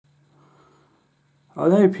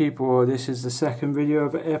Hello people, this is the second video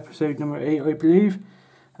of episode number 8 I believe.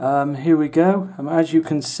 Here we go. As you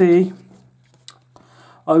can see,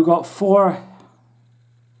 I've got 4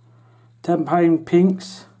 £10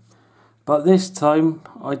 pinks, but this time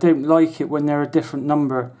I don't like it when they're a different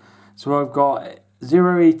number. So I've got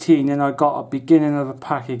 018 and I got a beginning of a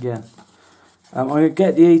pack again. I'm going to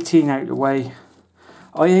get the 18 out of the way.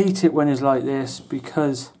 I hate it when it's like this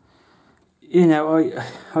because, you know,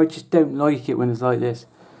 I just don't like it when it's like this.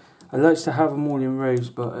 I like to have them all in rows,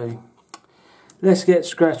 but let's get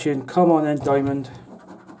scratching. Come on then, Diamond.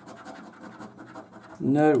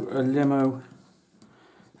 No, a limo.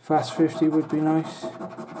 Fast 50 would be nice.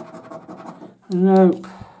 Nope.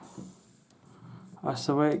 That's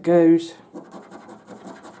the way it goes.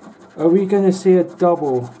 Are we going to see a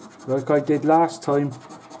double like I did last time,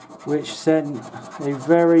 which sent a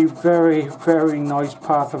very, very, very nice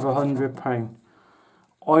path of £100?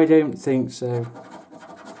 I don't think so.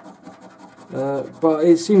 But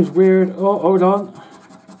it seems weird. Oh, hold on.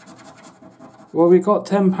 Well, we got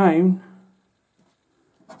 £10.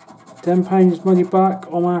 £10 is money back.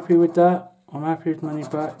 I'm happy with that. I'm happy with money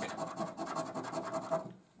back.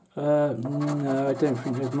 No, I don't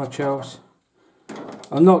think there's much else.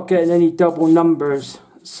 I'm not getting any double numbers,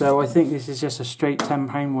 so I think this is just a straight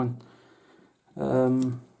 £10 one.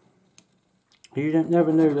 You don't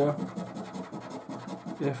never know though.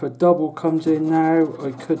 If a double comes in now,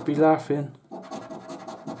 I could be laughing.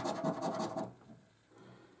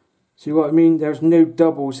 See what I mean? There's no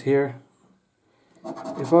doubles here.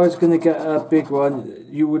 If I was going to get a big one,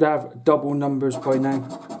 you would have double numbers by now.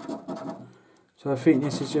 So I think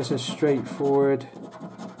this is just a straightforward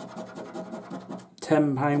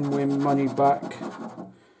 £10 win, money back,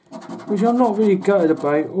 which I'm not really gutted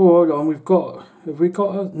about. Oh, hold on, have we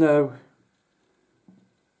got a,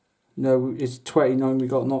 no, it's 29 we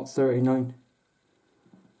got, not 39.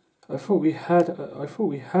 I thought we had a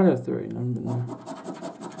 39, but no.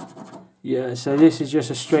 Yeah, so this is just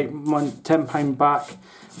a straight £10 back,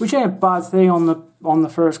 which ain't a bad thing on the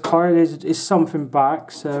first card. Is something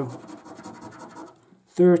back. So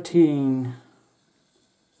 13.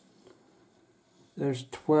 There's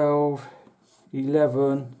 12,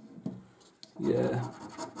 11. Yeah.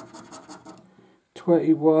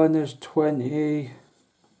 21. There's 20.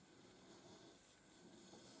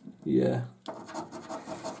 Yeah.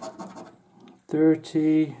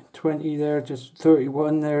 30, 20 there, just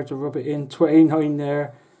 31 there to rub it in, 29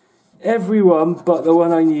 there. Everyone but the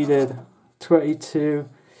one I needed. 22.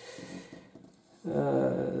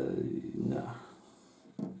 No.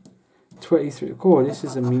 23. Oh, this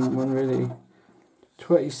is a mean one really.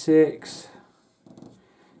 26.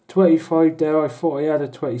 25 there, I thought I had a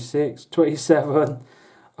 26. 27.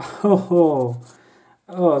 Oh,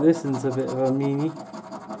 this one's a bit of a meanie.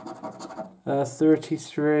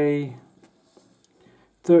 33.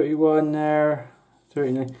 31 there,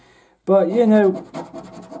 39. But you know,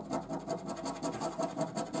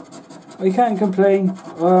 I can't complain.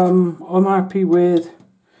 I'm happy with,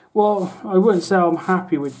 well, I wouldn't say I'm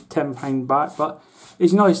happy with £10 back, but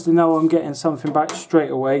it's nice to know I'm getting something back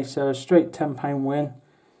straight away. So a straight £10 win.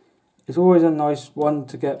 It's always a nice one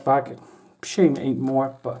to get back. Shame it ain't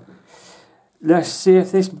more, but let's see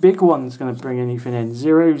if this big one's going to bring anything in.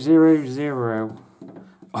 0, 0, 0.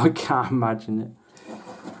 I can't imagine it.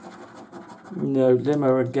 No,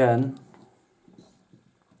 limo again.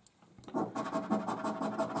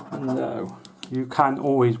 No, you can't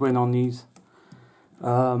always win on these.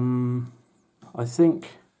 I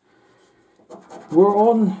think we're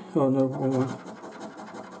on, oh no, wrong one.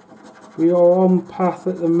 We are on path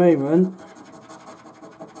at the moment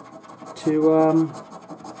to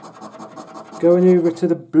going over to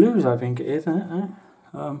the blues, I think it is, isn't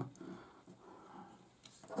it?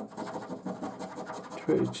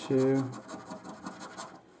 22.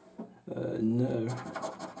 No.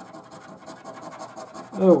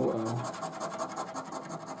 Oh well.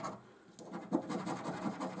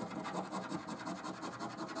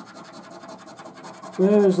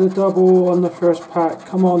 Where's the double on the first pack?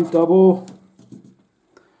 Come on, double.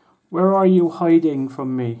 Where are you hiding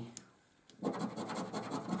from me?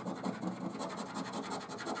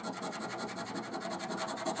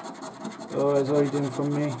 Oh, it's hiding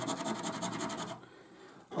from me.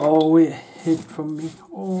 Oh, it hid from me.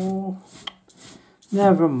 Oh,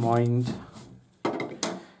 never mind.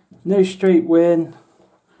 No straight win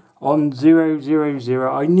on 0, 0,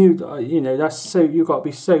 0. I knew that, you know, that's so, you got to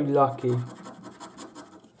be so lucky.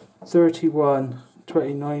 31,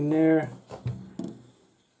 29 there.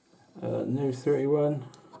 No 31.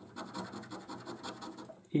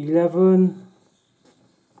 11.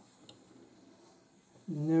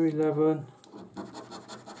 No 11.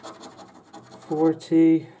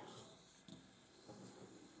 40.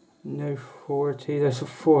 No 40, there's a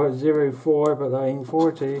 404, but that ain't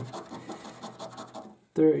 40.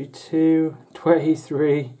 32,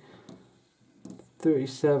 23,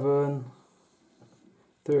 37,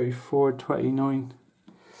 34, 29.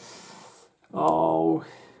 Oh,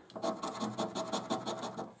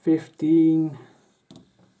 15.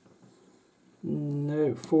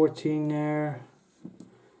 No, 14 there.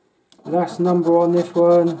 Last number on this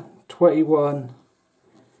one, 21,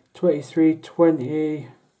 23, 20,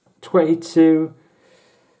 22.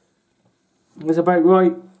 That's about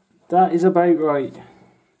right. That is about right.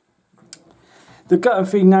 The gutting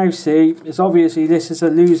thing now, see, is obviously this is a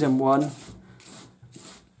losing one.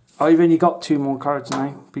 I've only got 2 more cards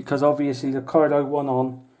now, because obviously the card I won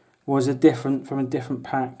on was from a different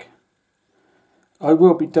pack. I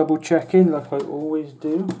will be double checking like I always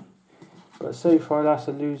do, but so far that's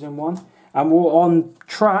a losing one. And we're on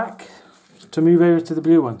track to move over to the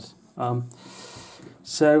blue ones.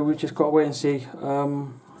 So we just got to wait and see.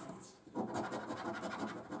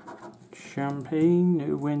 Champagne,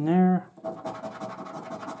 no win there.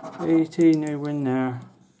 18, no win there.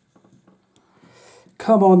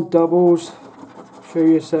 Come on, doubles, show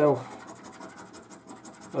yourself.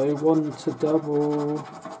 I want a double,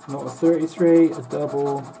 not a 33, a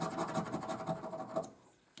double.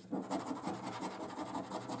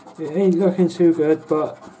 It ain't looking too good,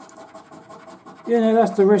 but you know,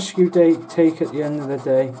 that's the risk you take at the end of the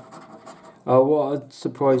day. Oh, what a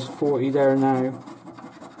surprise, 40 there now.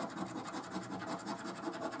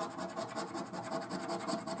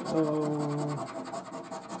 Oh,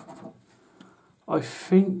 I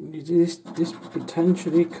think this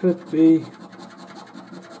potentially could be.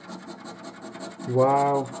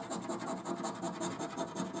 Wow.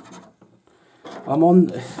 I'm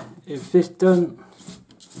on. If this don't,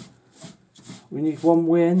 we need 1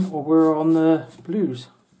 win or we're on the blues.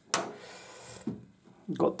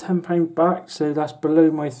 Got £10 back, so that's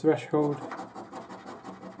below my threshold.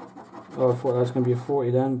 Oh, I thought that was going to be a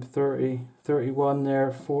 40 then. 30, 31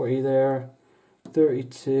 there, 40 there,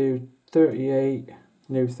 32, 38,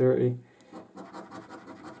 no 30.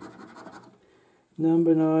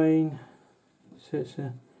 Number 9,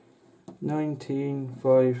 19,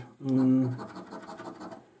 5,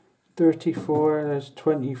 34, there's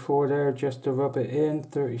 24 there just to rub it in,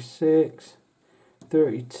 36,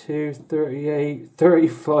 32, 38,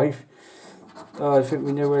 35. Oh, I think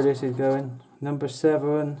we know where this is going. Number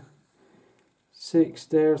 7, 6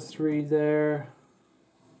 there, 3 there.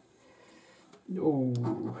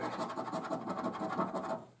 Oh,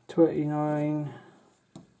 29,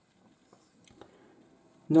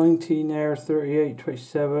 19 there, 38,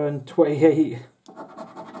 27, 28.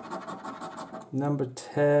 Number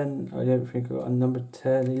 10, I don't think I got a number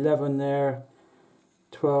 10, 11 there,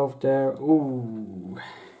 12 there. Ooh.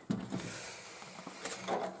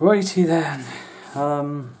 Righty then.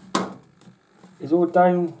 It's all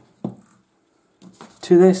down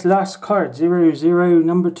to this last card, 00,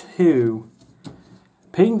 number 2.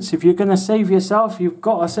 Pinks, if you're going to save yourself, you've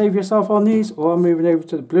got to save yourself on these, or I'm moving over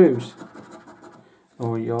to the blues.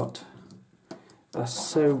 Oh, yacht. That's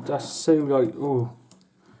so like, oh.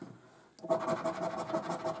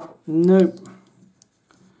 Nope.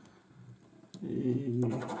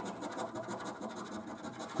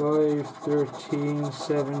 5, 13,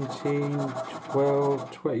 17,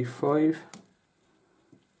 12, 25.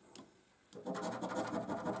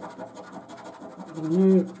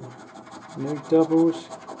 Nope. No doubles.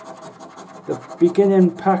 The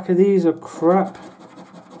beginning pack of these are crap.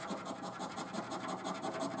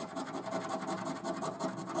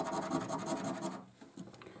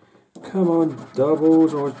 Come on,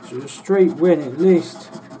 doubles or a straight win at least.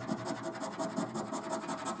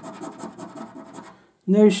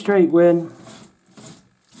 No straight win.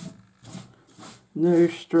 No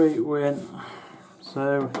straight win.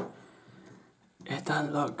 So it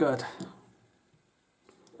doesn't look good.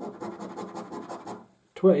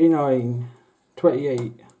 29,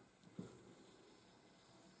 28,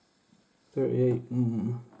 38,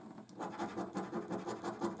 19,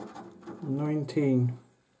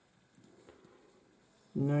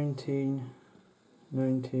 19,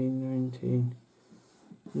 19.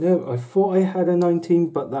 No, I thought I had a 19,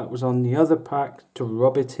 but that was on the other pack to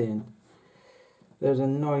rub it in. There's a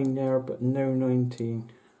 9 there, but no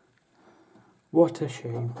 19. What a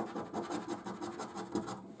shame.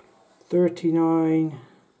 39,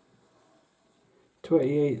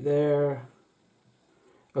 28 there,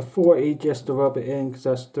 a 40 just to rub it in because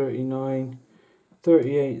that's 39,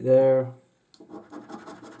 38 there,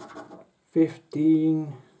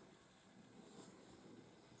 15,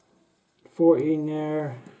 14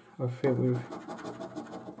 there, I think we've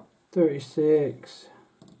 36,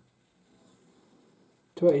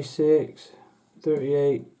 26,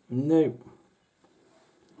 38, nope,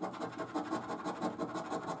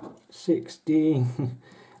 16,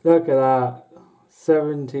 look at that,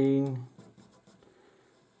 17,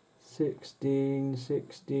 16,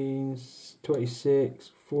 16,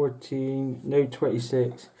 26, 14, no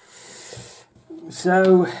 26.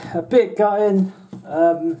 So a bit gutting,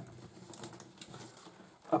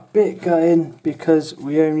 because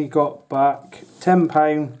we only got back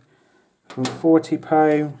 £10 from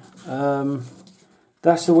 £40.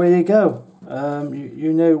 That's the way they go.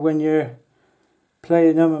 You know, when you're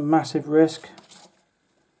playing them at massive risk.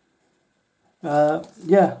 Yeah,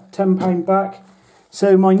 £10 back.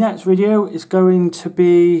 So my next video is going to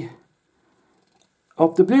be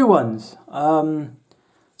of the blue ones.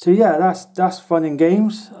 So yeah, that's fun and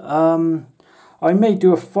games. I may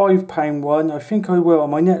do a £5 one. I think I will.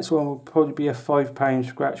 My next one will probably be a £5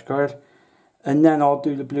 scratch card, and then I'll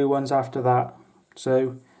do the blue ones after that.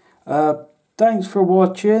 So thanks for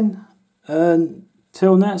watching, and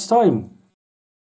till next time.